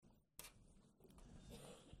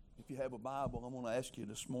you have a Bible, I'm going to ask you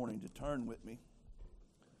this morning to turn with me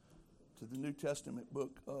to the New Testament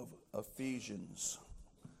book of Ephesians.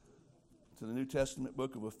 To the New Testament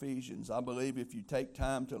book of Ephesians. I believe if you take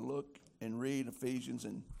time to look and read Ephesians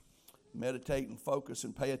and meditate and focus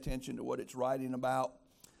and pay attention to what it's writing about,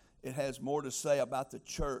 it has more to say about the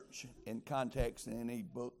church in context than any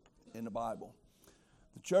book in the Bible.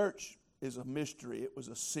 The church is a mystery. It was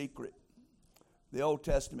a secret. The Old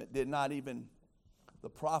Testament did not even, the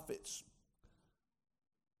prophets,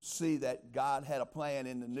 see that God had a plan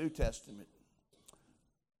in the New Testament.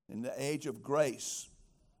 In the age of grace,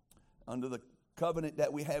 under the covenant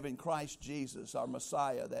that we have in Christ Jesus, our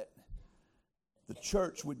Messiah, that the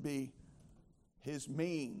church would be his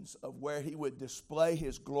means of where he would display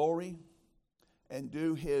his glory and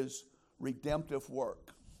do his redemptive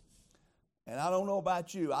work. And I don't know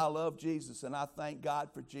about you, I love Jesus and I thank God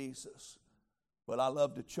for Jesus, but I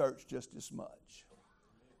love the church just as much.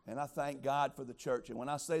 And I thank God for the church. And when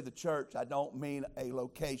I say the church, I don't mean a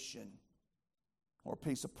location or a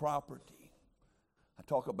piece of property. I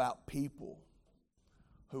talk about people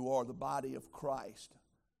who are the body of Christ,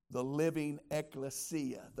 the living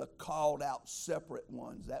ecclesia, the called out separate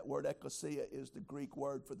ones. That word ecclesia is the Greek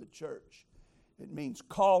word for the church. It means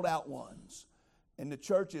called out ones. And the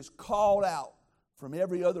church is called out from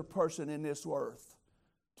every other person in this earth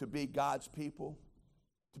to be God's people,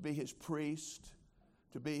 to be his priest,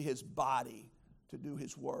 to be his body, to do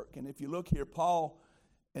his work. And if you look here, Paul,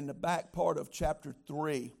 in the back part of chapter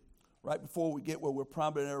 3, right before we get where we're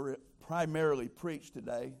primarily preached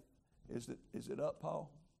today, is it up,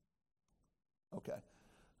 Paul? Okay.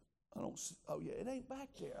 Yeah, it ain't back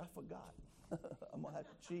there. I forgot. I'm going to have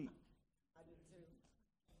to cheat. I did too.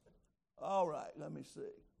 All right, let me see.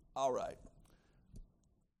 All right.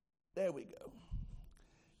 There we go.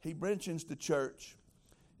 He mentions the church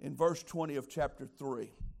in verse 20 of chapter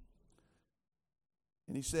 3.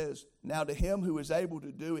 And he says, "Now to him who is able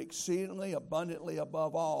to do exceedingly abundantly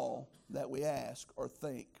above all that we ask or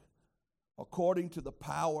think, according to the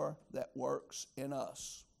power that works in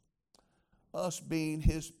us." Us being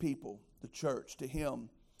his people, the church, to him,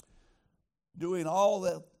 doing all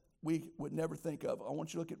that we would never think of. I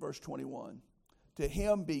want you to look at verse 21. "To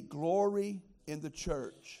him be glory in the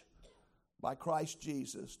church by Christ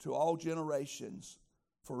Jesus to all generations,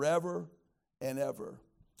 forever and ever.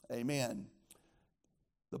 Amen."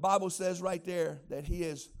 The Bible says right there that he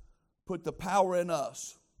has put the power in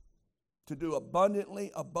us to do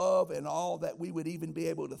abundantly above and all that we would even be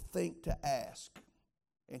able to think to ask.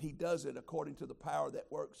 And he does it according to the power that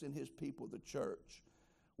works in his people, the church.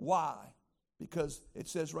 Why? Because it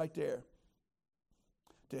says right there,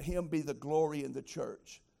 to him be the glory in the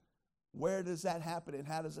church. Where does that happen and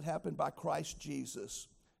how does it happen? By Christ Jesus.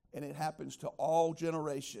 And it happens to all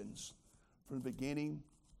generations from the beginning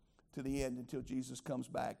to the end until Jesus comes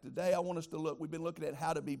back. Today I want us to look, we've been looking at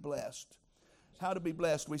how to be blessed. How to be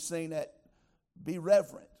blessed. We've seen that be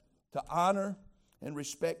reverent, to honor and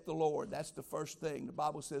respect the Lord. That's the first thing. The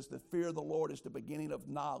Bible says the fear of the Lord is the beginning of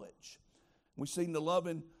knowledge. We've seen to love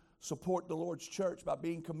and support the Lord's church by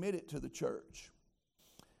being committed to the church.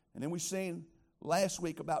 And then we've seen last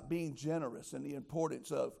week about being generous and the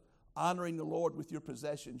importance of honoring the Lord with your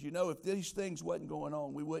possessions. You know, if these things wasn't going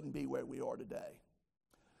on, we wouldn't be where we are today.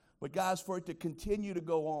 But guys, for it to continue to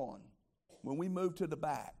go on, when we move to the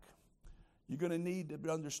back, you're going to need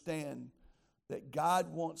to understand that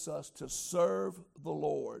God wants us to serve the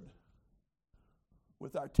Lord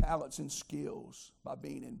with our talents and skills by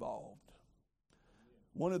being involved.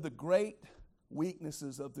 One of the great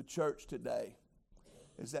weaknesses of the church today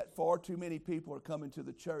is that far too many people are coming to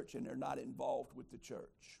the church and they're not involved with the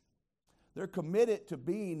church. They're committed to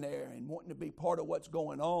being there and wanting to be part of what's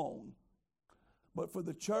going on. But for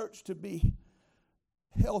the church to be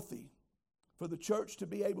healthy, for the church to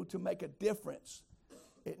be able to make a difference,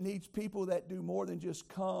 it needs people that do more than just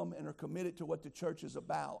come and are committed to what the church is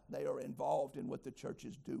about. They are involved in what the church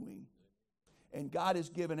is doing. And God has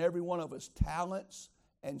given every one of us talents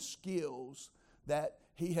and skills that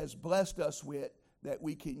he has blessed us with that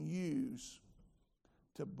we can use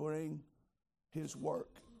to bring his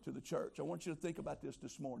work to the church. I want you to think about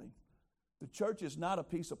this morning. The church is not a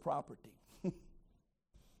piece of property.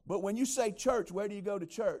 But when you say church, where do you go to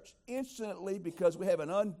church? Instantly, because we have an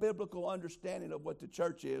unbiblical understanding of what the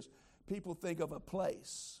church is, people think of a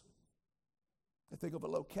place. They think of a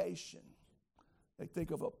location. They think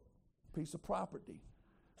of a piece of property.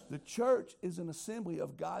 The church is an assembly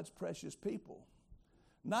of God's precious people.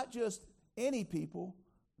 Not just any people,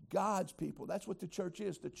 God's people. That's what the church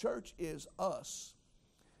is. The church is us.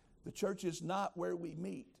 The church is not where we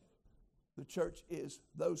meet. The church is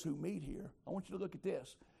those who meet here. I want you to look at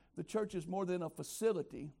this. the church is more than a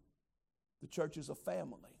facility. The church is a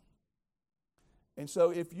family. And so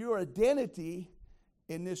if your identity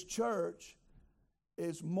in this church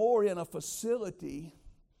is more in a facility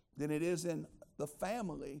than it is in the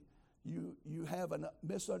family, you have a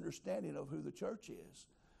misunderstanding of who the church is.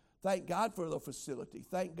 Thank God for the facility.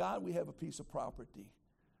 Thank God we have a piece of property.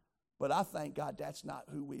 But I thank God that's not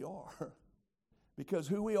who we are. Because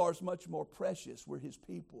who we are is much more precious. We're His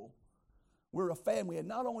people. We're a family. And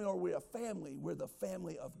not only are we a family, we're the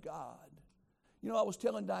family of God. You know, I was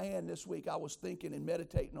telling Diane this week, I was thinking and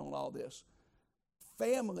meditating on all this.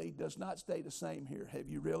 Family does not stay the same here. Have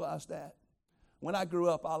you realized that? When I grew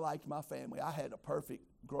up, I liked my family. I had a perfect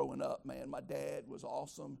growing up, man. My dad was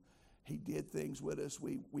awesome. He did things with us.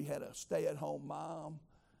 We had a stay-at-home mom.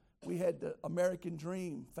 We had the American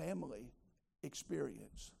dream family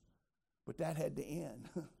experience. But that had to end.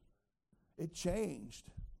 It changed.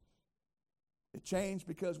 It changed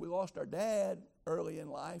because we lost our dad early in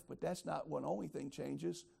life, but that's not one only thing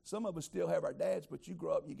changes. Some of us still have our dads, but you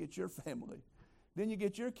grow up and you get your family. Then you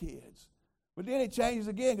get your kids. But then it changes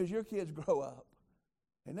again because your kids grow up.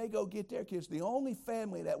 And they go get their kids. The only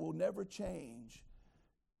family that will never change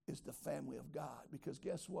is the family of God. Because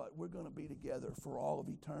guess what? We're going to be together for all of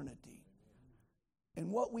eternity.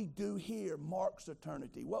 And what we do here marks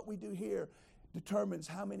eternity. What we do here determines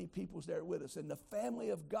how many people's there with us. And the family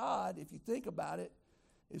of God, if you think about it,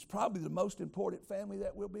 is probably the most important family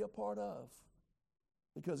that we'll be a part of.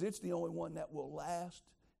 Because it's the only one that will last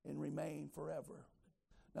and remain forever.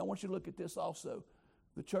 Now I want you to look at this also.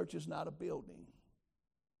 The church is not a building.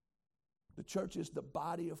 The church is the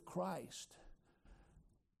body of Christ.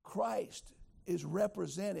 Christ is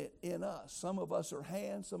represented in us. Some of us are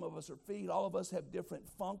hands, some of us are feet. All of us have different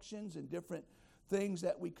functions and different things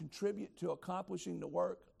that we contribute to accomplishing the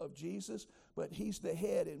work of Jesus. But He's the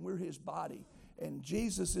head and we're His body. And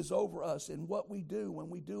Jesus is over us. And what we do when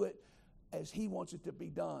we do it as He wants it to be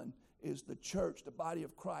done is the church, the body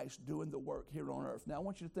of Christ, doing the work here on earth. Now I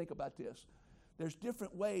want you to think about this. There's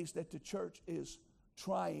different ways that the church is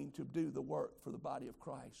trying to do the work for the body of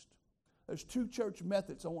Christ. There's 2 church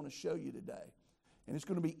methods I want to show you today. And it's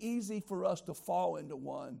going to be easy for us to fall into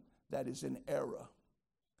one that is in error.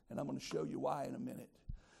 And I'm going to show you why in a minute.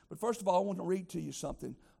 But first of all, I want to read to you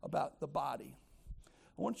something about the body.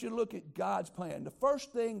 I want you to look at God's plan. The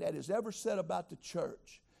first thing that is ever said about the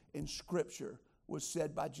church in Scripture was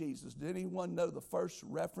said by Jesus. Did anyone know the first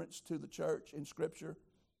reference to the church in Scripture?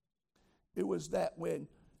 It was that when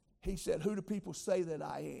He said, "Who do people say that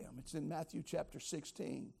I am?" It's in Matthew chapter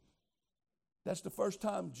 16. That's the first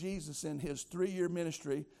time Jesus in His 3-year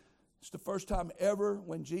ministry, it's the first time ever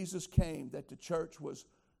when Jesus came that the church was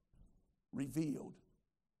revealed.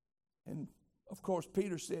 And of course,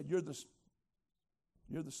 Peter said, you're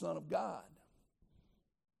the Son of God.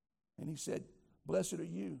 And He said, "Blessed are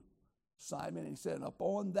you, Simon." And He said,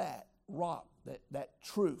 "Upon that rock, that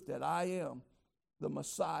truth that I am the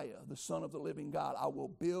Messiah, the Son of the living God, I will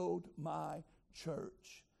build my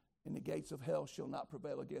church, and the gates of hell shall not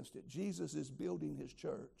prevail against it." Jesus is building His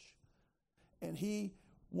church, and He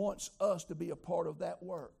wants us to be a part of that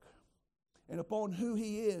work. And upon who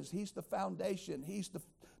He is, He's the foundation, He's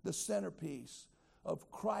the centerpiece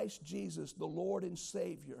of Christ Jesus, the Lord and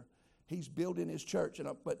Savior. He's building His church,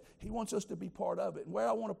 but He wants us to be part of it. And where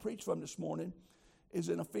I want to preach from this morning is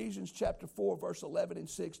in Ephesians chapter 4, verse 11 and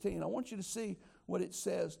 16. I want you to see what it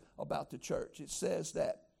says about the church. It says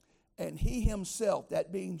that, and He Himself,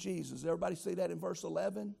 that being Jesus, everybody see that in verse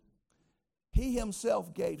 11? He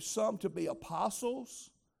Himself gave some to be apostles,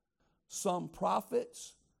 some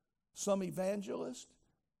prophets, some evangelists,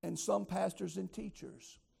 and some pastors and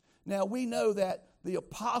teachers. Now we know that the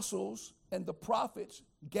apostles and the prophets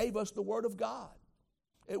gave us the Word of God.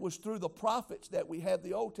 It was through the prophets that we have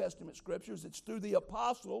the Old Testament scriptures. It's through the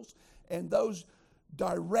apostles and those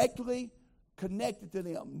directly connected to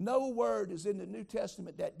them. No word is in the New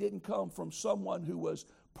Testament that didn't come from someone who was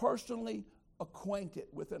personally acquainted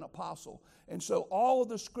with an apostle. And so all of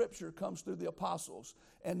the scripture comes through the apostles.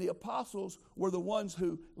 And the apostles were the ones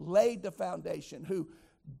who laid the foundation, who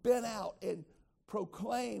bent out and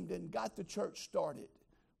proclaimed and got the church started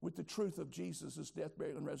with the truth of Jesus' death,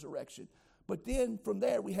 burial, and resurrection. But then from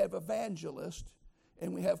there we have evangelists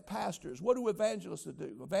and we have pastors. What do evangelists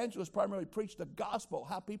do? Evangelists primarily preach the gospel,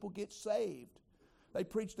 how people get saved. They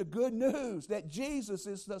preach the good news that Jesus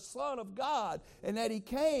is the Son of God and that He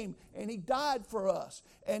came and He died for us.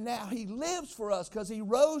 And now He lives for us because He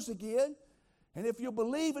rose again. And if you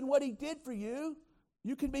believe in what He did for you,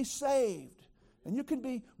 you can be saved. And you can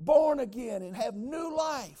be born again and have new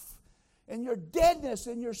life. And your deadness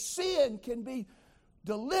and your sin can be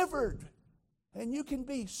delivered And you can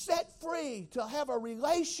be set free to have a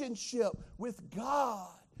relationship with God.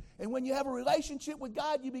 And when you have a relationship with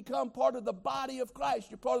God, you become part of the body of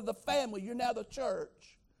Christ. You're part of the family. You're now the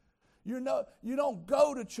church. You don't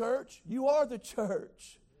go to church. You are the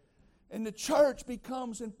church. And the church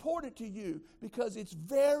becomes important to you because it's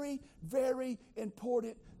very, very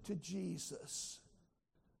important to Jesus.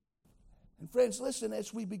 And friends, listen,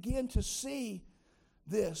 as we begin to see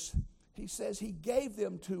this, he says he gave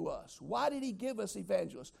them to us. Why did he give us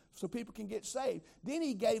evangelists? So people can get saved. Then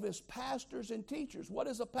he gave us pastors and teachers. What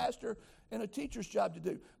is a pastor and a teacher's job to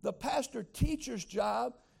do? The pastor-teacher's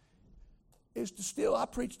job is to I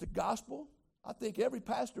preach the gospel. I think every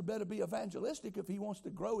pastor better be evangelistic if he wants to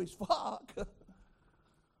grow his flock.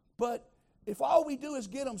 But if all we do is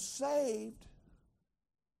get them saved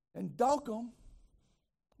and dunk them,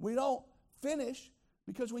 we don't finish.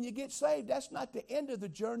 Because when you get saved, that's not the end of the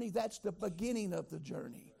journey, that's the beginning of the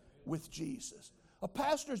journey with Jesus. A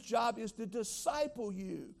pastor's job is to disciple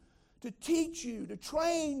you, to teach you, to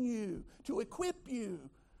train you, to equip you,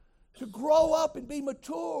 to grow up and be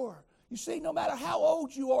mature. You see, no matter how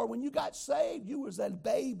old you are, when you got saved, you was a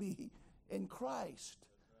baby in Christ.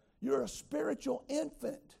 You're a spiritual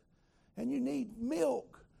infant, and you need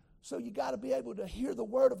milk. So you got to be able to hear the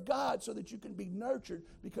Word of God so that you can be nurtured,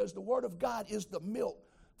 because the Word of God is the milk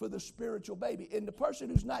for the spiritual baby. And the person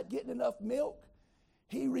who's not getting enough milk,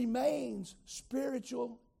 he remains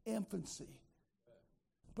spiritual infancy.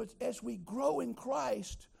 But as we grow in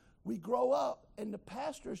Christ, we grow up, and the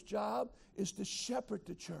pastor's job is to shepherd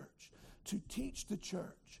the church, to teach the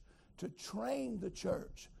church, to train the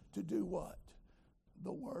church to do what?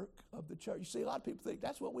 The work of the church. You see, a lot of people think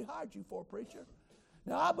that's what we hired you for, preacher.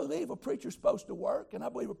 Now, I believe a preacher's supposed to work, and I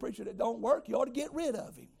believe a preacher that don't work, you ought to get rid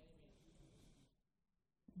of him.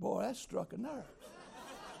 Boy, that struck a nerve.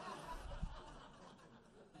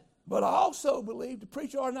 But I also believe the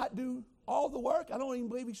preacher ought not do all the work. I don't even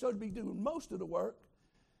believe he should be doing most of the work.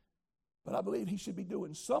 But I believe he should be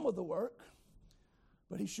doing some of the work,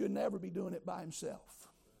 but he should never be doing it by himself.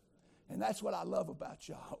 And that's what I love about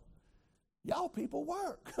y'all. Y'all people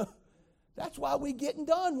work. That's why we getting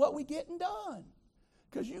done what we getting done.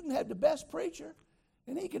 Because you can have the best preacher,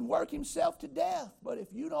 and he can work himself to death. But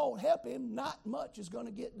if you don't help him, not much is going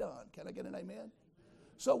to get done. Can I get an amen?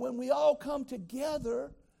 So when we all come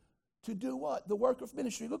together to do what? The work of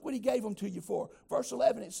ministry. Look what he gave them to you for. Verse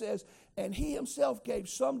 11, it says, and he himself gave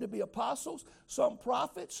some to be apostles, some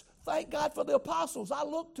prophets. Thank God for the apostles. I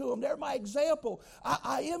look to them. They're my example.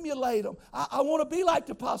 I emulate them. I want to be like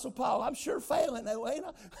the Apostle Paul. I'm sure failing though, ain't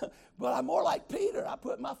I? But I'm more like Peter. I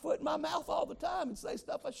put my foot in my mouth all the time and say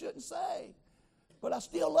stuff I shouldn't say. But I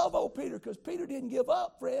still love old Peter, because Peter didn't give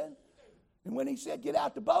up, friend. And when he said get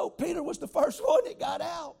out the boat, Peter was the first one that got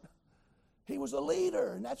out. He was a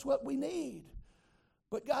leader, and that's what we need.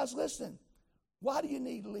 But guys, listen, why do you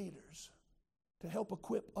need leaders? To help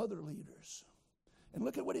equip other leaders. And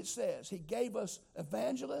look at what it says. He gave us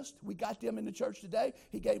evangelists. We got them in the church today.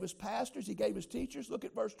 He gave us pastors. He gave us teachers. Look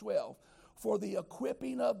at verse 12. For the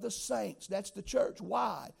equipping of the saints. That's the church.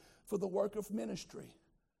 Why? For the work of ministry.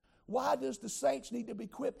 Why does the saints need to be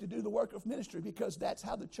equipped to do the work of ministry? Because that's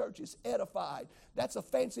how the church is edified. That's a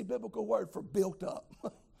fancy biblical word for built up.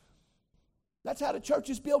 That's how the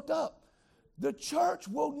church is built up. The church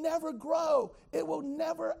will never grow. It will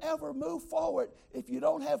never, ever move forward if you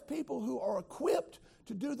don't have people who are equipped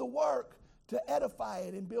to do the work to edify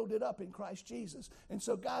it and build it up in Christ Jesus. And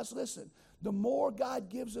so, guys, listen, the more God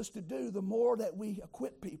gives us to do, the more that we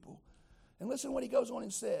equip people. And listen what he goes on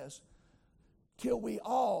and says, till we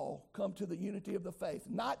all come to the unity of the faith.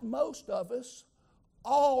 Not most of us,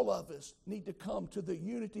 all of us need to come to the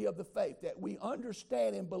unity of the faith, that we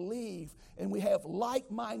understand and believe and we have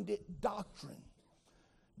like-minded doctrine.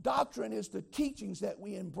 Doctrine is the teachings that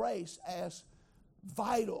we embrace as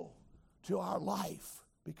vital to our life,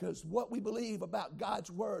 because what we believe about God's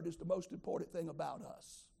word is the most important thing about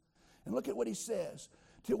us. And look at what he says,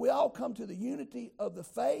 till we all come to the unity of the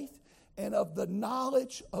faith and of the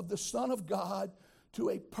knowledge of the Son of God, to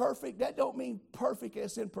a perfect, that don't mean perfect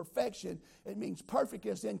as in perfection, it means perfect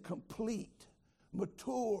as in complete,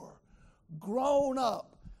 mature, grown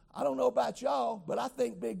up. I don't know about y'all, but I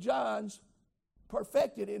think Big John's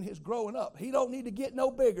perfected in his growing up. He don't need to get no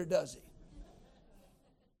bigger, does he?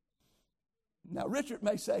 Now, Richard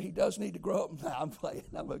may say he does need to grow up. Now, I'm playing.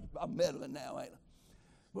 I'm meddling now, ain't I?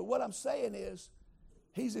 But what I'm saying is,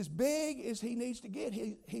 he's as big as he needs to get.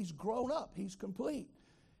 He's grown up. He's complete.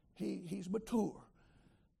 He's mature.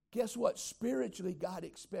 Guess what? Spiritually, God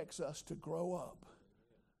expects us to grow up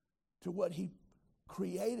to what he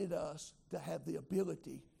created us to have the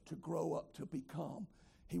ability to grow up to become.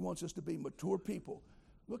 He wants us to be mature people.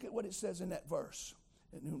 Look at what it says in that verse.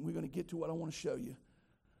 And then we're going to get to what I want to show you.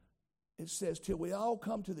 It says, till we all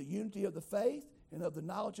come to the unity of the faith and of the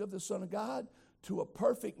knowledge of the Son of God, to a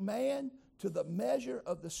perfect man, to the measure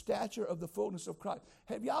of the stature of the fullness of Christ.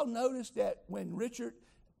 Have y'all noticed that when Richard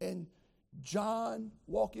and John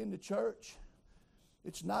walk into church,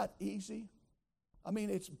 it's not easy? I mean,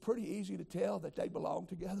 it's pretty easy to tell that they belong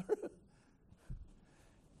together.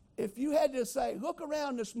 If you had to say, look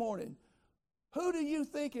around this morning, who do you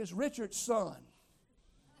think is Richard's son?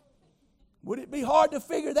 Would it be hard to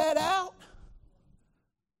figure that out?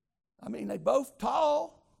 I mean, they both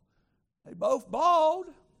tall, they both bald,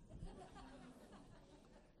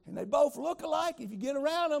 and they both look alike. If you get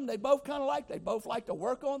around them, they both like to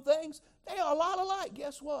work on things. They are a lot alike.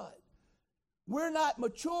 Guess what? We're not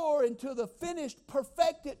mature into the finished,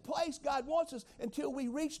 perfected place God wants us until we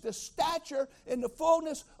reach the stature and the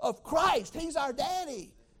fullness of Christ. He's our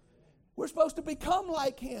daddy. We're supposed to become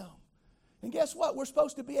like him. And guess what? We're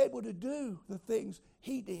supposed to be able to do the things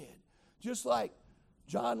he did. Just like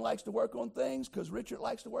John likes to work on things because Richard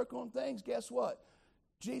likes to work on things. Guess what?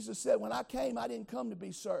 Jesus said, when I came, I didn't come to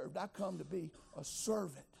be served. I come to be a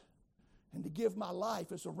servant and to give my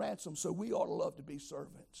life as a ransom. So we ought to love to be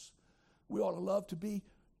servants. We ought to love to be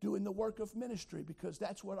doing the work of ministry because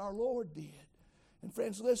that's what our Lord did. And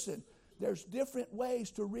friends, listen, there's different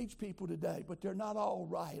ways to reach people today, but they're not all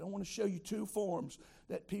right. I want to show you two forms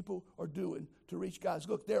that people are doing to reach guys.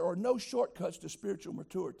 Look, there are no shortcuts to spiritual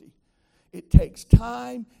maturity. It takes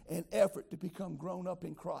time and effort to become grown up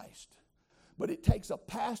in Christ. But it takes a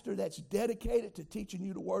pastor that's dedicated to teaching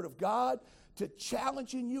you the Word of God, to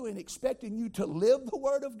challenging you and expecting you to live the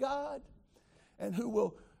Word of God, and who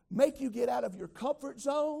will make you get out of your comfort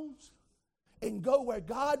zones and go where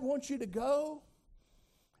God wants you to go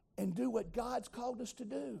and do what God's called us to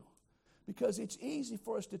do. Because it's easy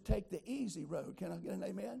for us to take the easy road. Can I get an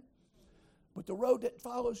amen? But the road that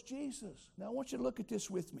follows Jesus. Now I want you to look at this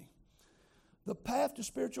with me. The path to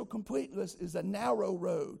spiritual completeness is a narrow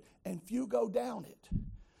road, and few go down it.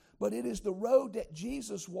 But it is the road that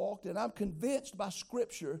Jesus walked, and I'm convinced by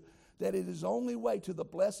Scripture that it is the only way to the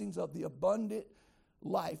blessings of the abundant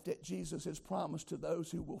life that Jesus has promised to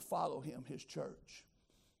those who will follow him, his church.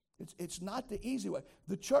 It's not the easy way.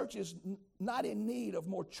 The church is not in need of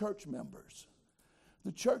more church members.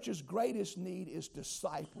 The church's greatest need is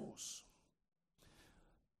disciples.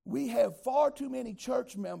 We have far too many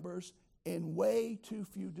church members and way too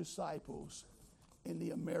few disciples in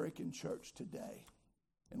the American church today.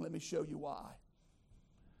 And let me show you why.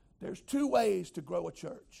 There's two ways to grow a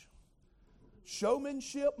church.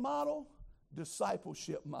 Showmanship model,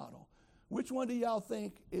 discipleship model. Which one do y'all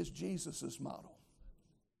think is Jesus' model?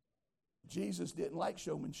 Jesus didn't like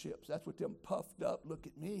showmanship. That's what them puffed up, look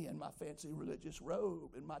at me and my fancy religious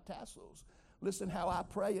robe and my tassels. Listen how I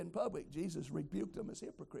pray in public. Jesus rebuked them as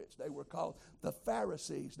hypocrites. They were called the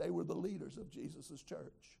Pharisees. They were the leaders of Jesus'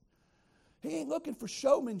 church. He ain't looking for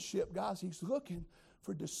showmanship, guys. He's looking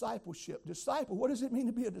for discipleship. Disciple, what does it mean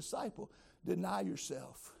to be a disciple? Deny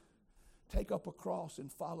yourself. Take up a cross and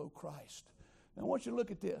follow Christ. Now I want you to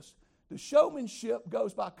look at this. The showmanship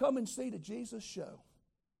goes by come and see the Jesus show.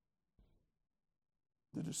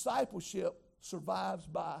 The discipleship survives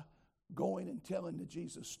by going and telling the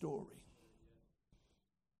Jesus story.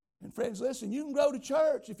 And friends, listen, you can go to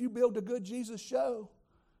church if you build a good Jesus show.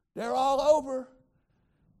 They're all over.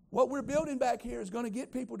 What we're building back here is going to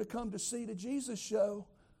get people to come to see the Jesus show.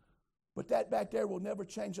 But that back there will never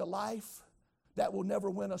change a life. That will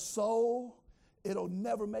never win a soul. It'll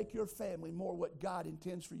never make your family more what God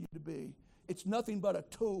intends for you to be. It's nothing but a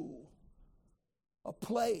tool, a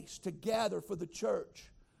place to gather for the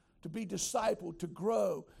church, to be discipled, to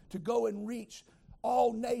grow, to go and reach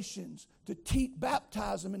all nations, to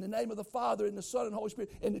baptize them in the name of the Father and the Son and the Holy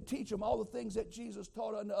Spirit, and to teach them all the things that Jesus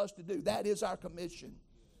taught unto us to do. That is our commission.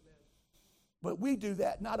 But we do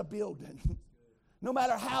that, not a building. No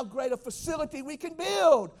matter how great a facility we can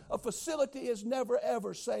build, a facility has never,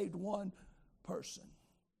 ever saved one person.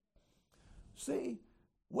 See,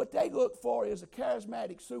 what they look for is a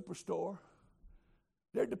charismatic superstore.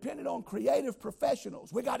 They're dependent on creative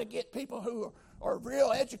professionals. We got to get people who are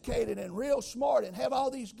real educated and real smart and have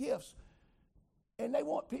all these gifts. And they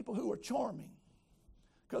want people who are charming.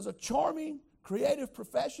 Because a charming, creative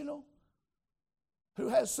professional who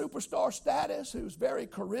has superstar status, who's very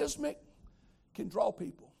charismatic, can draw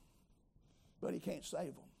people. But he can't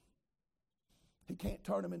save them. He can't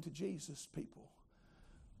turn them into Jesus people.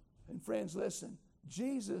 And friends, listen,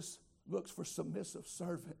 Jesus looks for submissive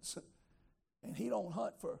servants. And he don't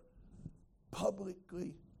hunt for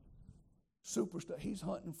publicly superstar. He's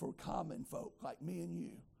hunting for common folk like me and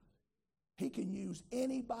you. He can use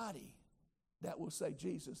anybody that will say,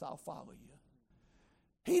 Jesus, I'll follow you.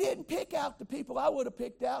 He didn't pick out the people I would have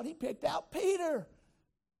picked out. He picked out Peter,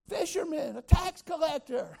 fisherman, a tax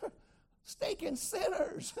collector, stinking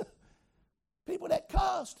sinners, people that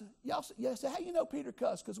cussed. Y'all say, how you know Peter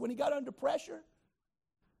cussed? Because when he got under pressure,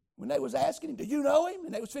 when they was asking him, do you know him?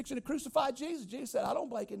 And they was fixing to crucify Jesus. Jesus said, I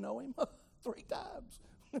don't blanking know him. 3 times.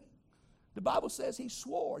 The Bible says he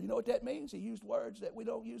swore. You know what that means? He used words that we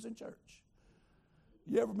don't use in church.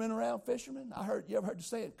 You ever been around fishermen? You ever heard the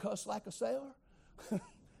saying, cuss like a sailor?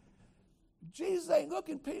 Jesus ain't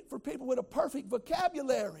looking for people with a perfect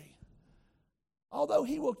vocabulary. Although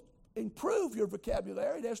he will improve your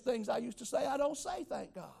vocabulary, there's things I used to say I don't say,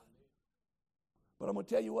 thank God. But I'm going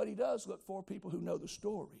to tell you what he does look for, people who know the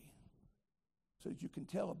story, so that you can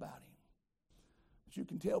tell about him. That you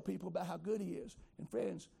can tell people about how good he is. And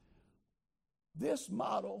friends, this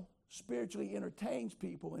model spiritually entertains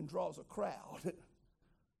people and draws a crowd.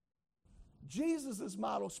 Jesus'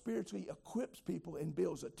 model spiritually equips people and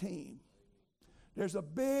builds a team. There's a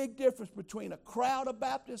big difference between a crowd of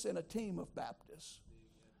Baptists and a team of Baptists.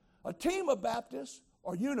 A team of Baptists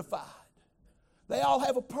are unified. They all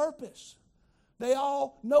have a purpose. They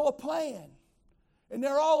all know a plan. And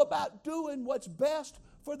they're all about doing what's best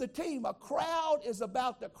for the team. A crowd is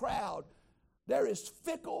about the crowd. There is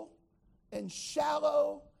fickle and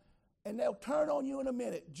shallow, and they'll turn on you in a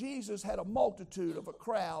minute. Jesus had a multitude of a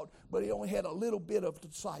crowd, but he only had a little bit of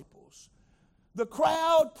disciples. The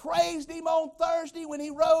crowd praised him on Thursday when he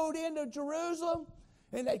rode into Jerusalem,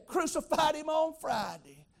 and they crucified him on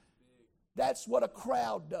Friday. That's what a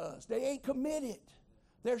crowd does. They ain't committed.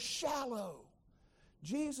 They're shallow.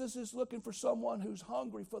 Jesus is looking for someone who's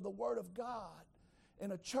hungry for the Word of God.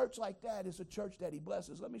 And a church like that is a church that he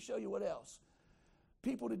blesses. Let me show you what else.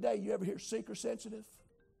 People today, you ever hear seeker sensitive?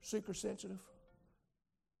 Seeker sensitive?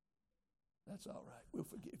 That's all right.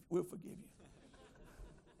 We'll forgive you.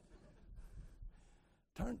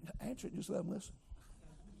 Answer it, just let them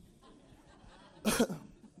listen.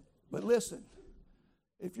 But listen,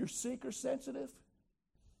 if you're seeker sensitive,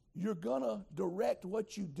 you're going to direct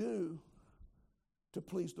what you do to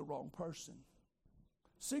please the wrong person.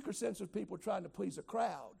 Seeker sensitive people are trying to please a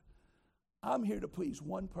crowd. I'm here to please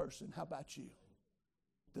one person. How about you?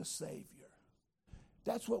 The Savior.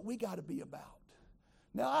 That's what we got to be about.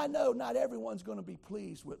 Now, I know not everyone's going to be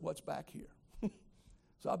pleased with what's back here.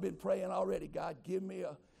 So I've been praying already. God, give me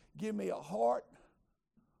a heart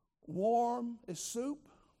warm as soup,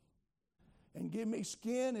 and give me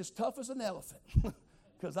skin as tough as an elephant,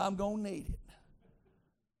 because I'm going to need it.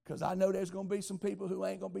 Because I know there's going to be some people who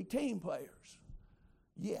ain't going to be team players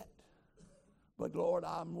yet. But Lord,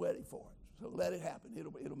 I'm ready for it. So let it happen.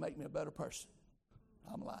 It'll make me a better person.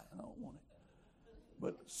 I'm lying. I don't want it.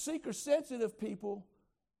 But seeker-sensitive people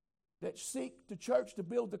that seek the church to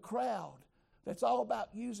build the crowd, that's all about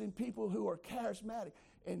using people who are charismatic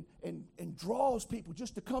and draws people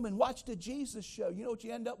just to come and watch the Jesus show. You know what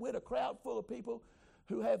you end up with? A crowd full of people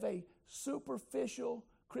who have a superficial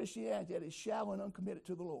Christianity that is shallow and uncommitted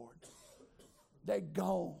to the Lord. They're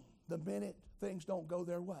gone the minute things don't go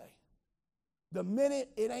their way. The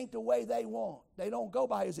minute it ain't the way they want. They don't go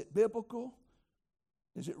by, is it biblical?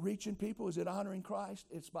 Is it reaching people? Is it honoring Christ?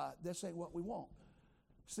 It's by, this ain't what we want.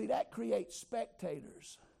 See, that creates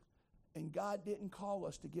spectators. And God didn't call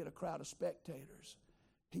us to get a crowd of spectators.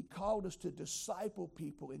 He called us to disciple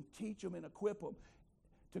people and teach them and equip them,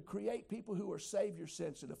 to create people who are Savior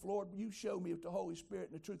sensitive. Lord, you show me with the Holy Spirit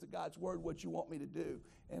and the truth of God's Word what you want me to do,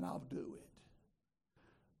 and I'll do it.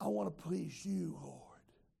 I want to please you, Lord.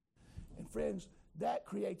 And friends, that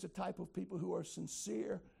creates a type of people who are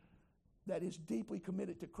sincere, that is deeply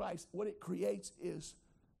committed to Christ. What it creates is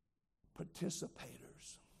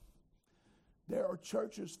participators. There are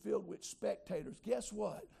churches filled with spectators. Guess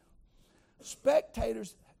what?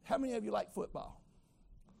 Spectators, how many of you like football?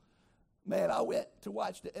 Man, I went to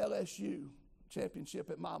watch the LSU championship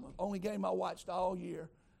at Mama. Only game I watched all year.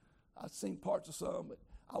 I've seen parts of some, but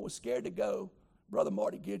I was scared to go. Brother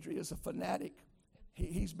Marty Guidry is a fanatic.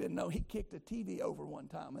 He's been known. He kicked a TV over one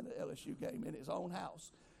time in an LSU game in his own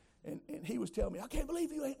house. And he was telling me, I can't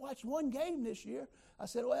believe you ain't watched one game this year. I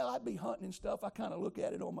said, well, I'd be hunting and stuff. I kind of look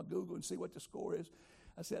at it on my Google and see what the score is.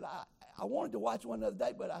 I said, I wanted to watch one the other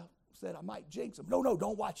day, but I said I might jinx him. No,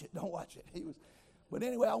 don't watch it. Don't watch it. But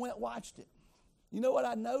anyway, I went and watched it. You know what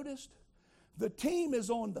I noticed? The team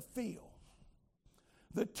is on the field.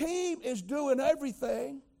 The team is doing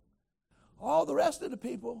everything. All the rest of the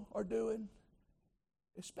people are doing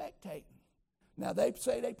is spectating. Now, they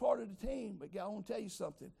say they're part of the team, but I want to tell you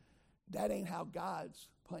something. That ain't how God's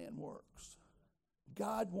plan works.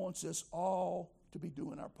 God wants us all to be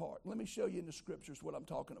doing our part. Let me show you in the scriptures what I'm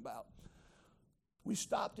talking about. We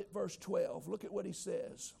stopped at verse 12. Look at what he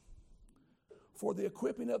says. For the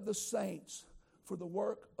equipping of the saints, for the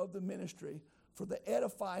work of the ministry, for the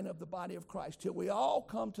edifying of the body of Christ, till we all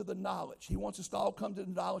come to the knowledge. He wants us to all come to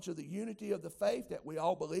the knowledge of the unity of the faith, that we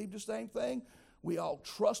all believe the same thing, we all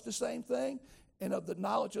trust the same thing, and of the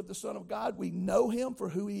knowledge of the Son of God. We know him for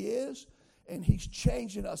who he is, and he's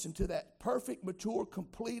changing us into that perfect, mature,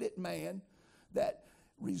 completed man that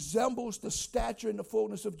resembles the stature and the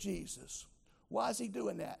fullness of Jesus. Why is he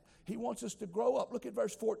doing that? He wants us to grow up. Look at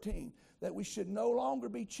verse 14. That we should no longer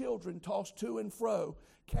be children tossed to and fro,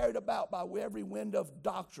 carried about by every wind of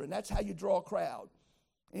doctrine. That's how you draw a crowd.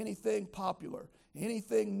 Anything popular,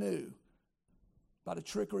 anything new, by the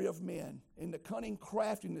trickery of men, in the cunning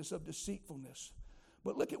craftiness of deceitfulness.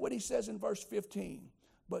 But look at what he says in verse 15.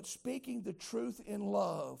 But speaking the truth in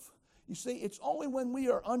love. You see, it's only when we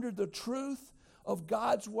are under the truth of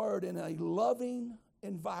God's word in a loving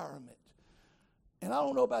environment. And I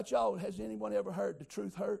don't know about y'all, has anyone ever heard the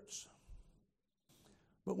truth hurts?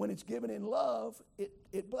 But when it's given in love,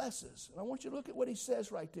 it blesses. And I want you to look at what he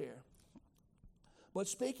says right there. But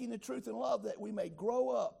speaking the truth in love, that we may grow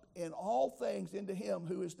up in all things into him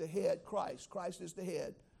who is the head, Christ. Christ is the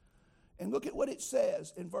head. And look at what it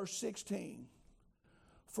says in verse 16.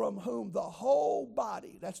 From whom the whole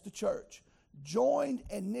body, that's the church, joined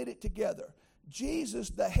and knitted together. Jesus,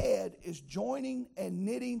 the head, is joining and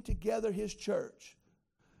knitting together his church.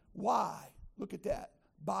 Why? Look at that.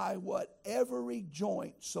 By what every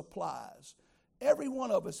joint supplies. Every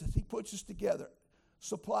one of us, as he puts us together,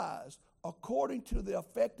 supplies according to the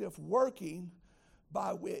effective working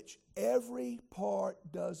by which every part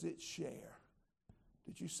does its share.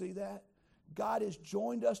 Did you see that? God has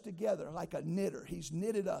joined us together like a knitter. He's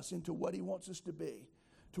knitted us into what he wants us to be,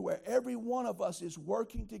 to where every one of us is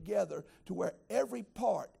working together, to where every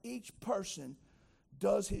part, each person,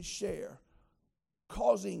 does his share,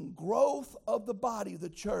 causing growth of the body, the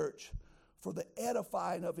church, for the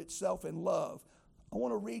edifying of itself in love. I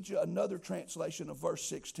want to read you another translation of verse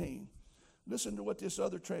 16. Listen to what this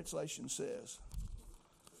other translation says.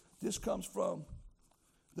 This comes from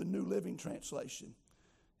the New Living Translation.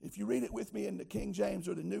 If you read it with me in the King James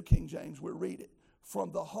or the New King James, we'll read it.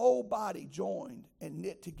 From the whole body joined and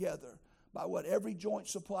knit together by what every joint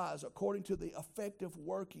supplies, according to the effective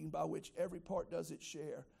working by which every part does its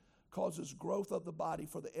share, causes growth of the body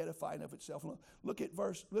for the edifying of itself. Look at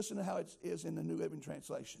verse, listen to how it is in the New Living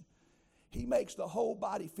Translation. He makes the whole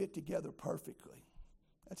body fit together perfectly.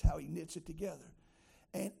 That's how he knits it together.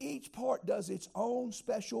 And each part does its own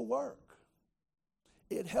special work.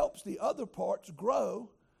 It helps the other parts grow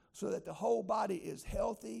so that the whole body is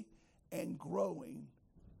healthy and growing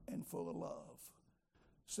and full of love.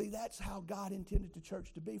 See, that's how God intended the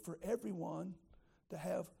church to be, for everyone to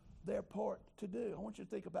have their part to do. I want you to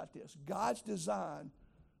think about this. God's design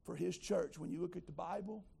for his church, when you look at the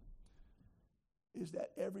Bible, is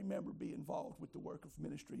that every member be involved with the work of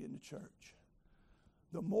ministry in the church.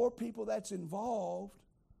 The more people that's involved,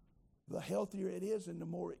 the healthier it is and the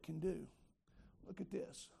more it can do. Look at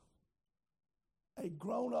this. A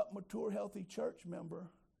grown-up, mature, healthy church member,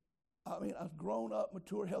 a grown-up,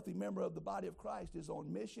 mature, healthy member of the body of Christ is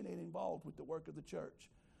on mission and involved with the work of the church.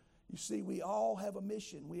 You see, we all have a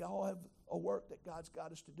mission. We all have a work that God's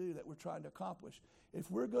got us to do that we're trying to accomplish.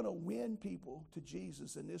 If we're going to win people to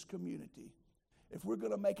Jesus in this community, if we're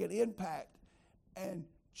going to make an impact and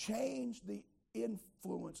change the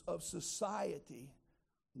influence of society,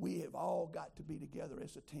 we have all got to be together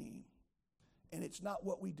as a team. And it's not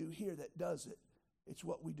what we do here that does it. It's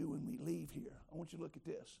what we do when we leave here. I want you to look at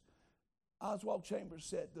this. Oswald Chambers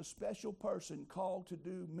said, the special person called to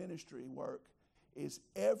do ministry work is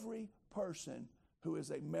every person who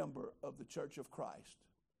is a member of the Church of Christ.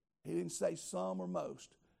 He didn't say some or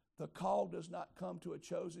most. The call does not come to a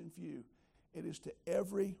chosen few. It is to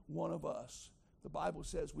every one of us. The Bible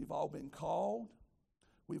says we've all been called,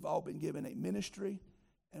 we've all been given a ministry,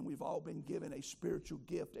 and we've all been given a spiritual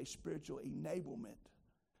gift, a spiritual enablement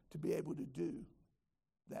to be able to do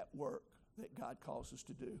that work that God calls us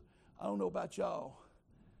to do. I don't know about y'all,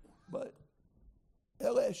 but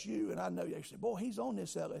LSU, and I know you say, boy, he's on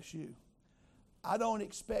this LSU. I don't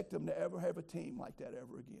expect them to ever have a team like that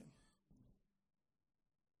ever again.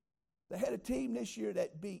 They had a team this year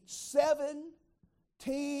that beat 7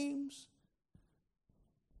 teams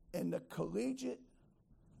in the collegiate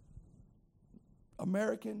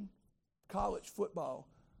American college football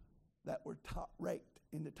that were ranked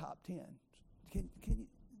in the top 10.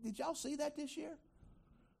 Did y'all see that this year?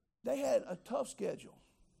 They had a tough schedule.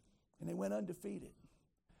 and they went undefeated.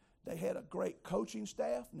 They had a great coaching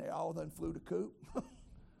staff, and they all then flew to Coop.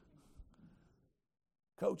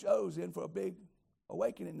 Coach O's in for a big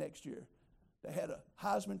awakening next year. They had a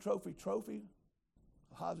Heisman Trophy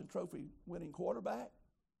winning quarterback,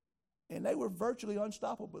 and they were virtually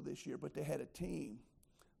unstoppable this year, but they had a team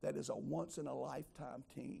that is a once-in-a-lifetime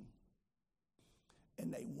team,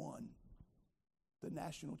 and they won the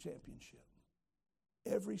national championship.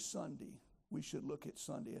 Every Sunday, we should look at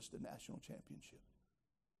Sunday as the national championship.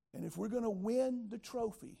 And if we're going to win the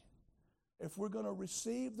trophy, if we're going to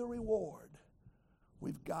receive the reward,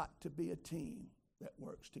 we've got to be a team that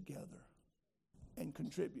works together and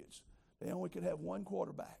contributes. They only could have one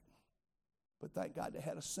quarterback, but thank God they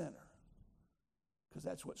had a center, because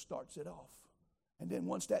that's what starts it off. And then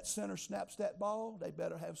once that center snaps that ball, they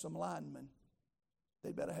better have some linemen.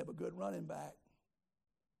 They better have a good running back.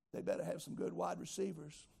 They better have some good wide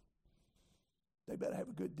receivers. They better have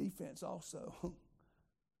a good defense also,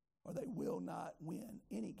 or they will not win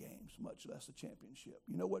any games, much less a championship.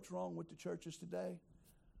 You know what's wrong with the churches today?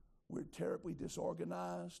 We're terribly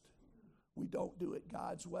disorganized. We don't do it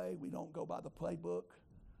God's way. We don't go by the playbook.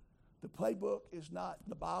 The playbook is not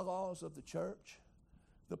the bylaws of the church.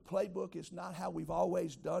 The playbook is not how we've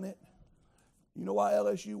always done it. You know why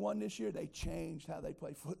LSU won this year? They changed how they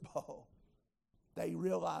play football. They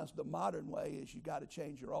realized the modern way is you got to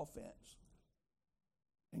change your offense.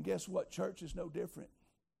 And guess what? Church is no different.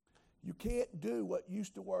 You can't do what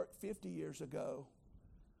used to work 50 years ago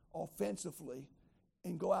offensively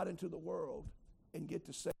and go out into the world and get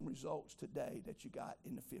the same results today that you got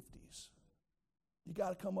in the 50s. You got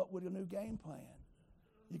to come up with a new game plan.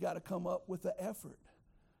 You got to come up with the effort.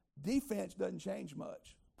 Defense doesn't change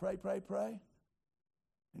much. Pray,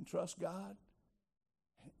 and trust God,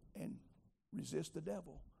 and resist the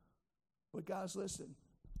devil. But guys, listen,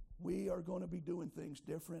 we are going to be doing things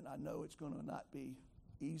different. I know it's going to not be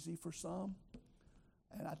easy for some,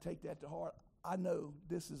 and I take that to heart. I know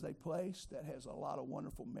this is a place that has a lot of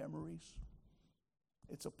wonderful memories.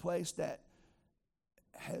 It's a place that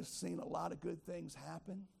has seen a lot of good things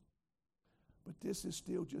happen, but this is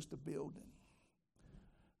still just a building.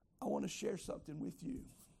 I want to share something with you.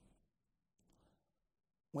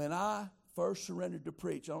 When I first surrendered to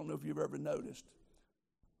preach, I don't know if you've ever noticed,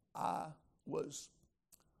 I was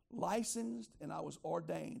licensed and I was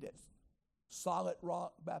ordained at Solid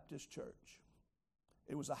Rock Baptist Church.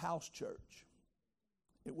 It was a house church.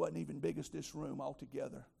 It wasn't even big as this room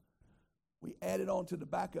altogether. We added on to the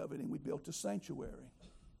back of it and we built a sanctuary.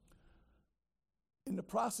 In the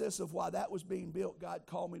process of while that was being built, God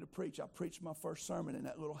called me to preach. I preached my first sermon in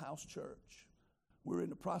that little house church. We were in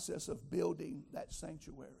the process of building that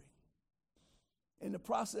sanctuary. In the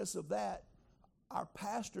process of that, our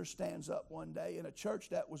pastor stands up one day in a church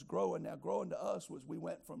that was growing. Now, growing to us was we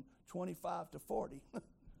went from 25 to 40.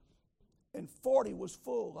 And 40 was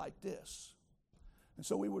full like this. And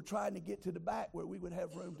so we were trying to get to the back where we would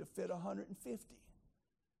have room to fit 150.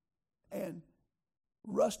 And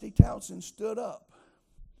Rusty Townsend stood up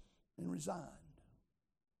and resigned.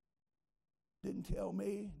 Didn't tell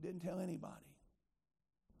me, didn't tell anybody.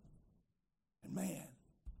 And man,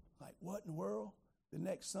 like what in the world? The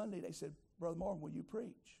next Sunday they said, Brother Marvin, will you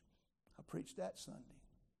preach? I preached that Sunday.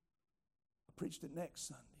 I preached it next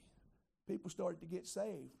Sunday. People started to get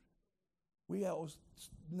saved.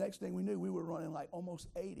 Next thing we knew, we were running like almost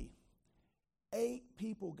 80. 8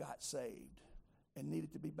 people got saved and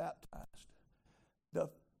needed to be baptized.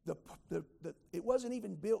 It wasn't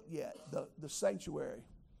even built yet, the sanctuary.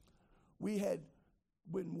 We had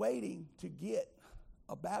been waiting to get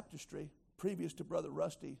a baptistry previous to Brother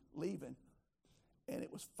Rusty leaving, and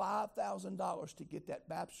it was $5,000 to get that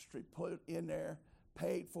baptistry put in there,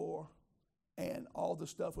 paid for, and all the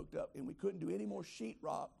stuff hooked up. And we couldn't do any more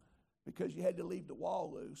sheetrock because you had to leave the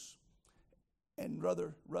wall loose. And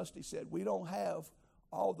Brother Rusty said, we don't have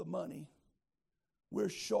all the money. We're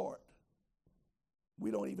short. We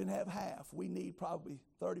don't even have half. We need probably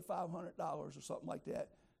 $3,500 or something like that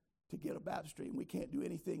to get a baptistry, and we can't do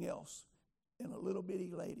anything else. And a little bitty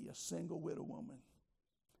lady, a single widow woman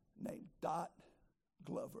named Dot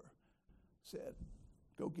Glover said,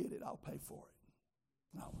 go get it, I'll pay for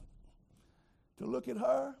it. Now, to look at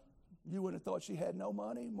her, you wouldn't have thought she had no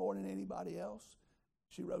money more than anybody else.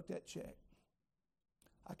 She wrote that check.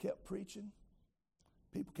 I kept preaching.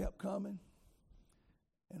 People kept coming.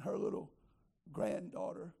 And her little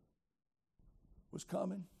granddaughter was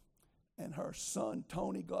coming. And her son,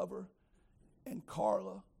 Tony Glover, and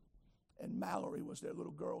Carla, and Mallory was their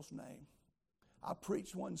little girl's name. I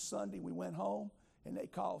preached one Sunday. We went home, and they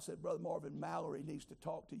called, said, Brother Marvin, Mallory needs to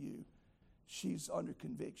talk to you. She's under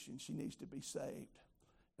conviction. She needs to be saved.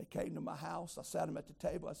 They came to my house. I sat them at the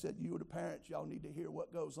table. I said, you are the parents. Y'all need to hear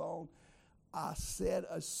what goes on. I said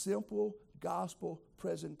a simple gospel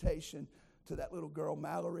presentation to that little girl,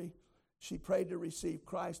 Mallory. She prayed to receive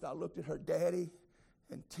Christ. I looked at her daddy,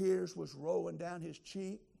 and tears was rolling down his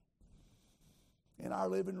cheek in our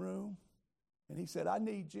living room. And he said, I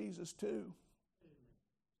need Jesus too.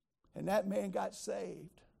 And that man got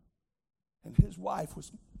saved. And his wife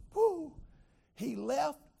was, whoo. He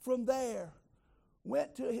left from there,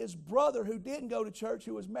 went to his brother who didn't go to church,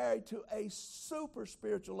 who was married to a super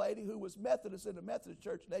spiritual lady who was Methodist in the Methodist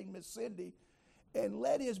church named Miss Cindy, and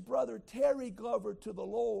led his brother Terry Glover to the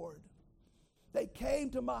Lord. They came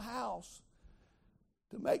to my house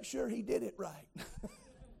to make sure he did it right.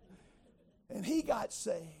 And he got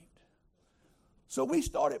saved. So we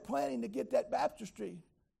started planning to get that baptistry.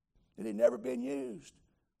 It had never been used.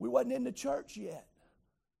 We wasn't in the church yet.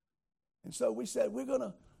 And so we said,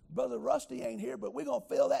 Brother Rusty ain't here, but we're going to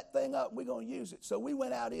fill that thing up and we're going to use it. So we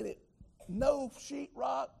went out in it. No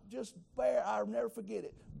sheetrock, just bare, I'll never forget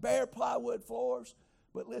it, bare plywood floors.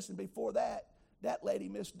 But listen, before that lady,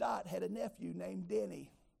 Miss Dot, had a nephew named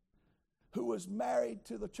Denny who was married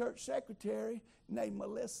to the church secretary named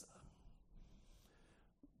Melissa.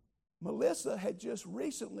 Melissa had just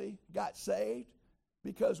recently got saved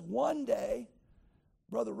because one day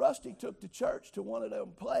Brother Rusty took the church to one of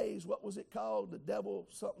them plays. What was it called? The devil,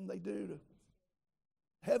 something they do to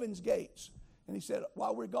Heaven's Gates. And he said,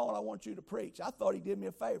 while we're gone, I want you to preach. I thought he did me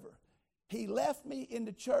a favor. He left me in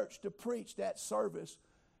the church to preach that service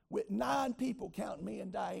with 9 people, counting me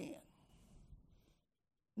and Diane.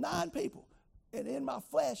 9 people. And in my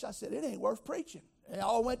flesh, I said, it ain't worth preaching. And I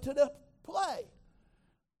all went to the play.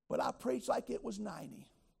 But I preached like it was 90.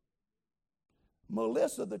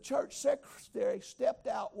 Melissa, the church secretary, stepped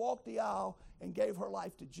out, walked the aisle, and gave her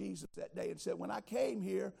life to Jesus that day and said, when I came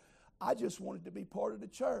here, I just wanted to be part of the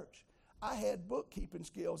church. I had bookkeeping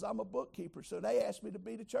skills. I'm a bookkeeper, so they asked me to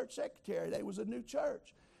be the church secretary. They was a new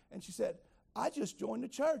church. And she said, I just joined the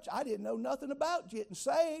church. I didn't know nothing about getting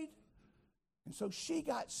saved. And so she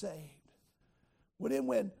got saved. Well, then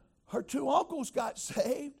when her 2 uncles got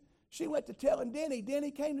saved, she went to telling Denny.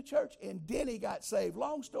 Denny came to church, and Denny got saved.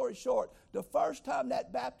 Long story short, the first time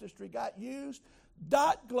that baptistry got used,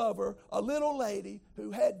 Dot Glover, a little lady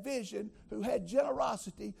who had vision, who had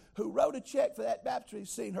generosity, who wrote a check for that baptistry,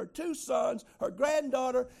 seen her 2 sons, her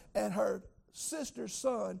granddaughter, and her sister's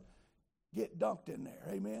son get dunked in there.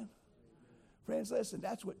 Amen? Friends, listen,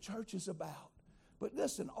 that's what church is about. But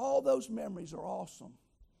listen, all those memories are awesome.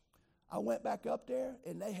 I went back up there,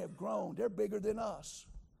 and they have grown. They're bigger than us.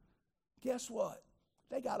 Guess what?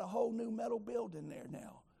 They got a whole new metal building there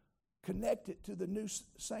now, connected to the new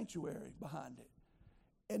sanctuary behind it.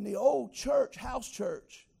 And the old church, house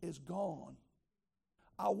church, is gone.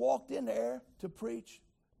 I walked in there to preach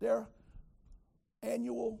their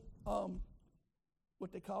annual,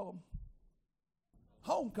 what they call them,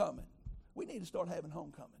 homecoming. We need to start having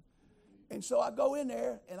homecoming. And so I go in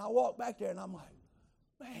there, and I walk back there, and I'm like,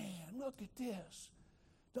 man, look at this.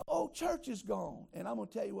 The old church is gone. And I'm going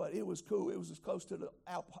to tell you what, it was cool. It was as close to the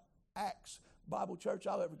Acts Bible church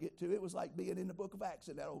I'll ever get to. It was like being in the book of Acts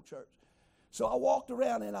in that old church. So I walked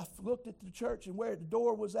around and I looked at the church and where the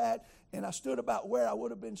door was at, and I stood about where I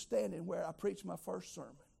would have been standing where I preached my first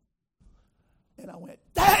sermon. And I went,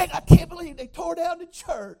 dang, I can't believe they tore down the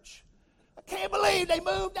church. I can't believe they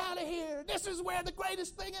moved out of here. This is where the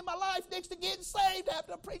greatest thing in my life next to getting saved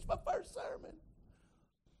after I preached my first sermon.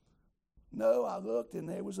 No, I looked, and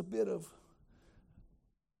there was a bit of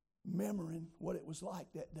memorying what it was like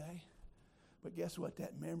that day. But guess what?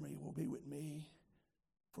 That memory will be with me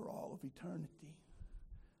for all of eternity.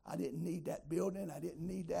 I didn't need that building. I didn't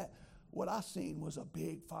need that. What I seen was a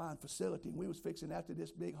big, fine facility. And we was fixing, after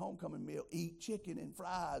this big homecoming meal, eat chicken and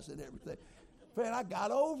fries and everything. Man, I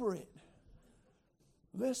got over it.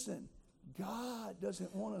 Listen, God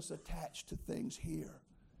doesn't want us attached to things here.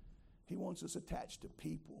 He wants us attached to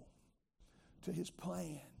people, to His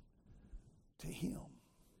plan, to Him.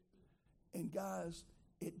 And guys,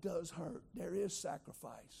 it does hurt. There is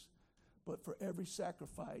sacrifice. But for every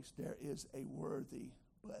sacrifice, there is a worthy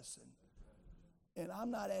blessing. And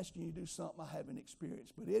I'm not asking you to do something I haven't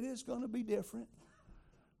experienced, but it is going to be different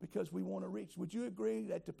because we want to reach. Would you agree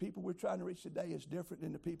that the people we're trying to reach today is different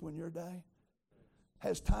than the people in your day?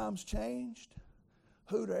 Has times changed?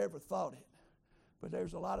 Who'd have ever thought it? But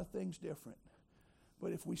there's a lot of things different.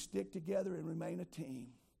 But if we stick together and remain a team,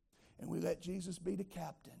 and we let Jesus be the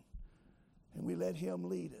captain, and we let Him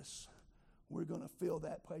lead us, we're going to fill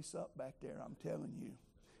that place up back there, I'm telling you.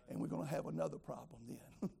 And we're going to have another problem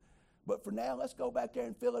then. But for now, let's go back there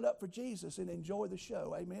and fill it up for Jesus and enjoy the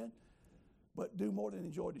show. Amen? But do more than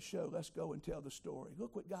enjoy the show. Let's go and tell the story.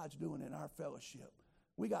 Look what God's doing in our fellowship.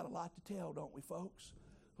 We got a lot to tell, don't we, folks?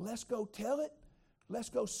 Let's go tell it. Let's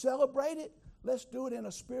go celebrate it. Let's do it in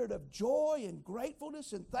a spirit of joy and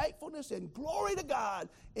gratefulness and thankfulness and glory to God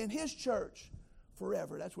in His church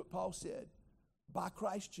forever. That's what Paul said. By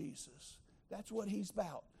Christ Jesus. That's what He's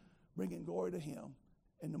about, bringing glory to Him.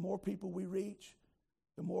 And the more people we reach,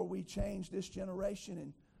 the more we change this generation,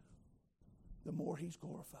 and the more He's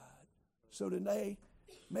glorified. So today,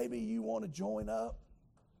 maybe you want to join up.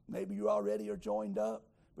 Maybe you already are joined up.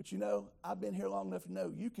 But you know, I've been here long enough to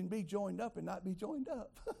know you can be joined up and not be joined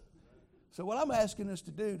up. So what I'm asking us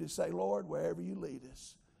to do is say, Lord, wherever you lead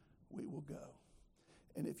us, we will go.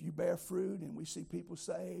 And if you bear fruit and we see people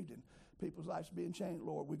saved and people's lives being changed,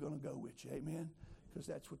 Lord, we're going to go with you. Amen? Because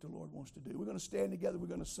that's what the Lord wants to do. We're going to stand together. We're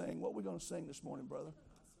going to sing. What are we going to sing this morning, brother?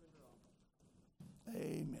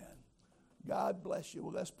 Amen. God bless you.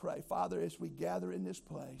 Well, let's pray. Father, as we gather in this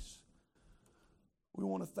place, we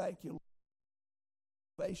want to thank you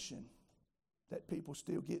for salvation, that people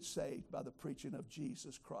still get saved by the preaching of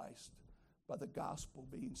Jesus Christ, by the gospel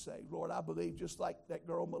being saved. Lord, I believe just like that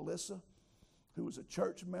girl Melissa, who was a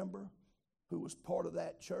church member, who was part of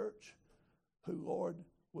that church, who, Lord,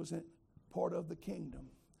 wasn't part of the kingdom,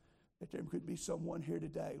 that there could be someone here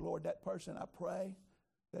today. Lord, that person, I pray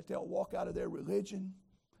that they'll walk out of their religion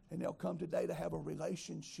and they'll come today to have a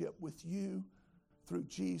relationship with you through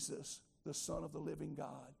Jesus, the Son of the living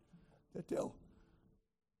God. That they'll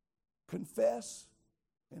confess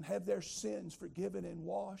and have their sins forgiven and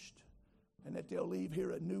washed, and that they'll leave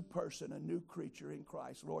here a new person, a new creature in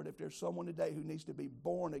Christ. Lord, if there's someone today who needs to be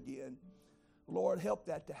born again, Lord, help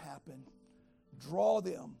that to happen. Draw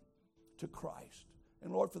them to Christ.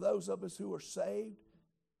 And Lord, for those of us who are saved,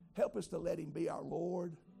 help us to let Him be our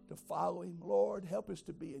Lord, to follow Him. Lord, help us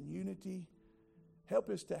to be in unity. Help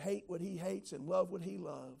us to hate what He hates and love what He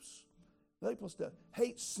loves. Help us to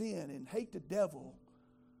hate sin and hate the devil.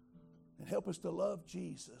 And help us to love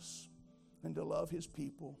Jesus and to love His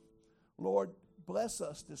people. Lord, bless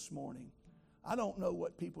us this morning. I don't know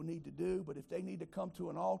what people need to do, but if they need to come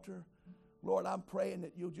to an altar, Lord, I'm praying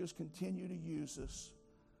that You'll just continue to use us,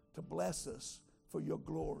 to bless us for Your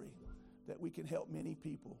glory, that we can help many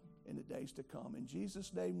people in the days to come. In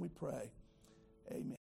Jesus' name we pray. Amen.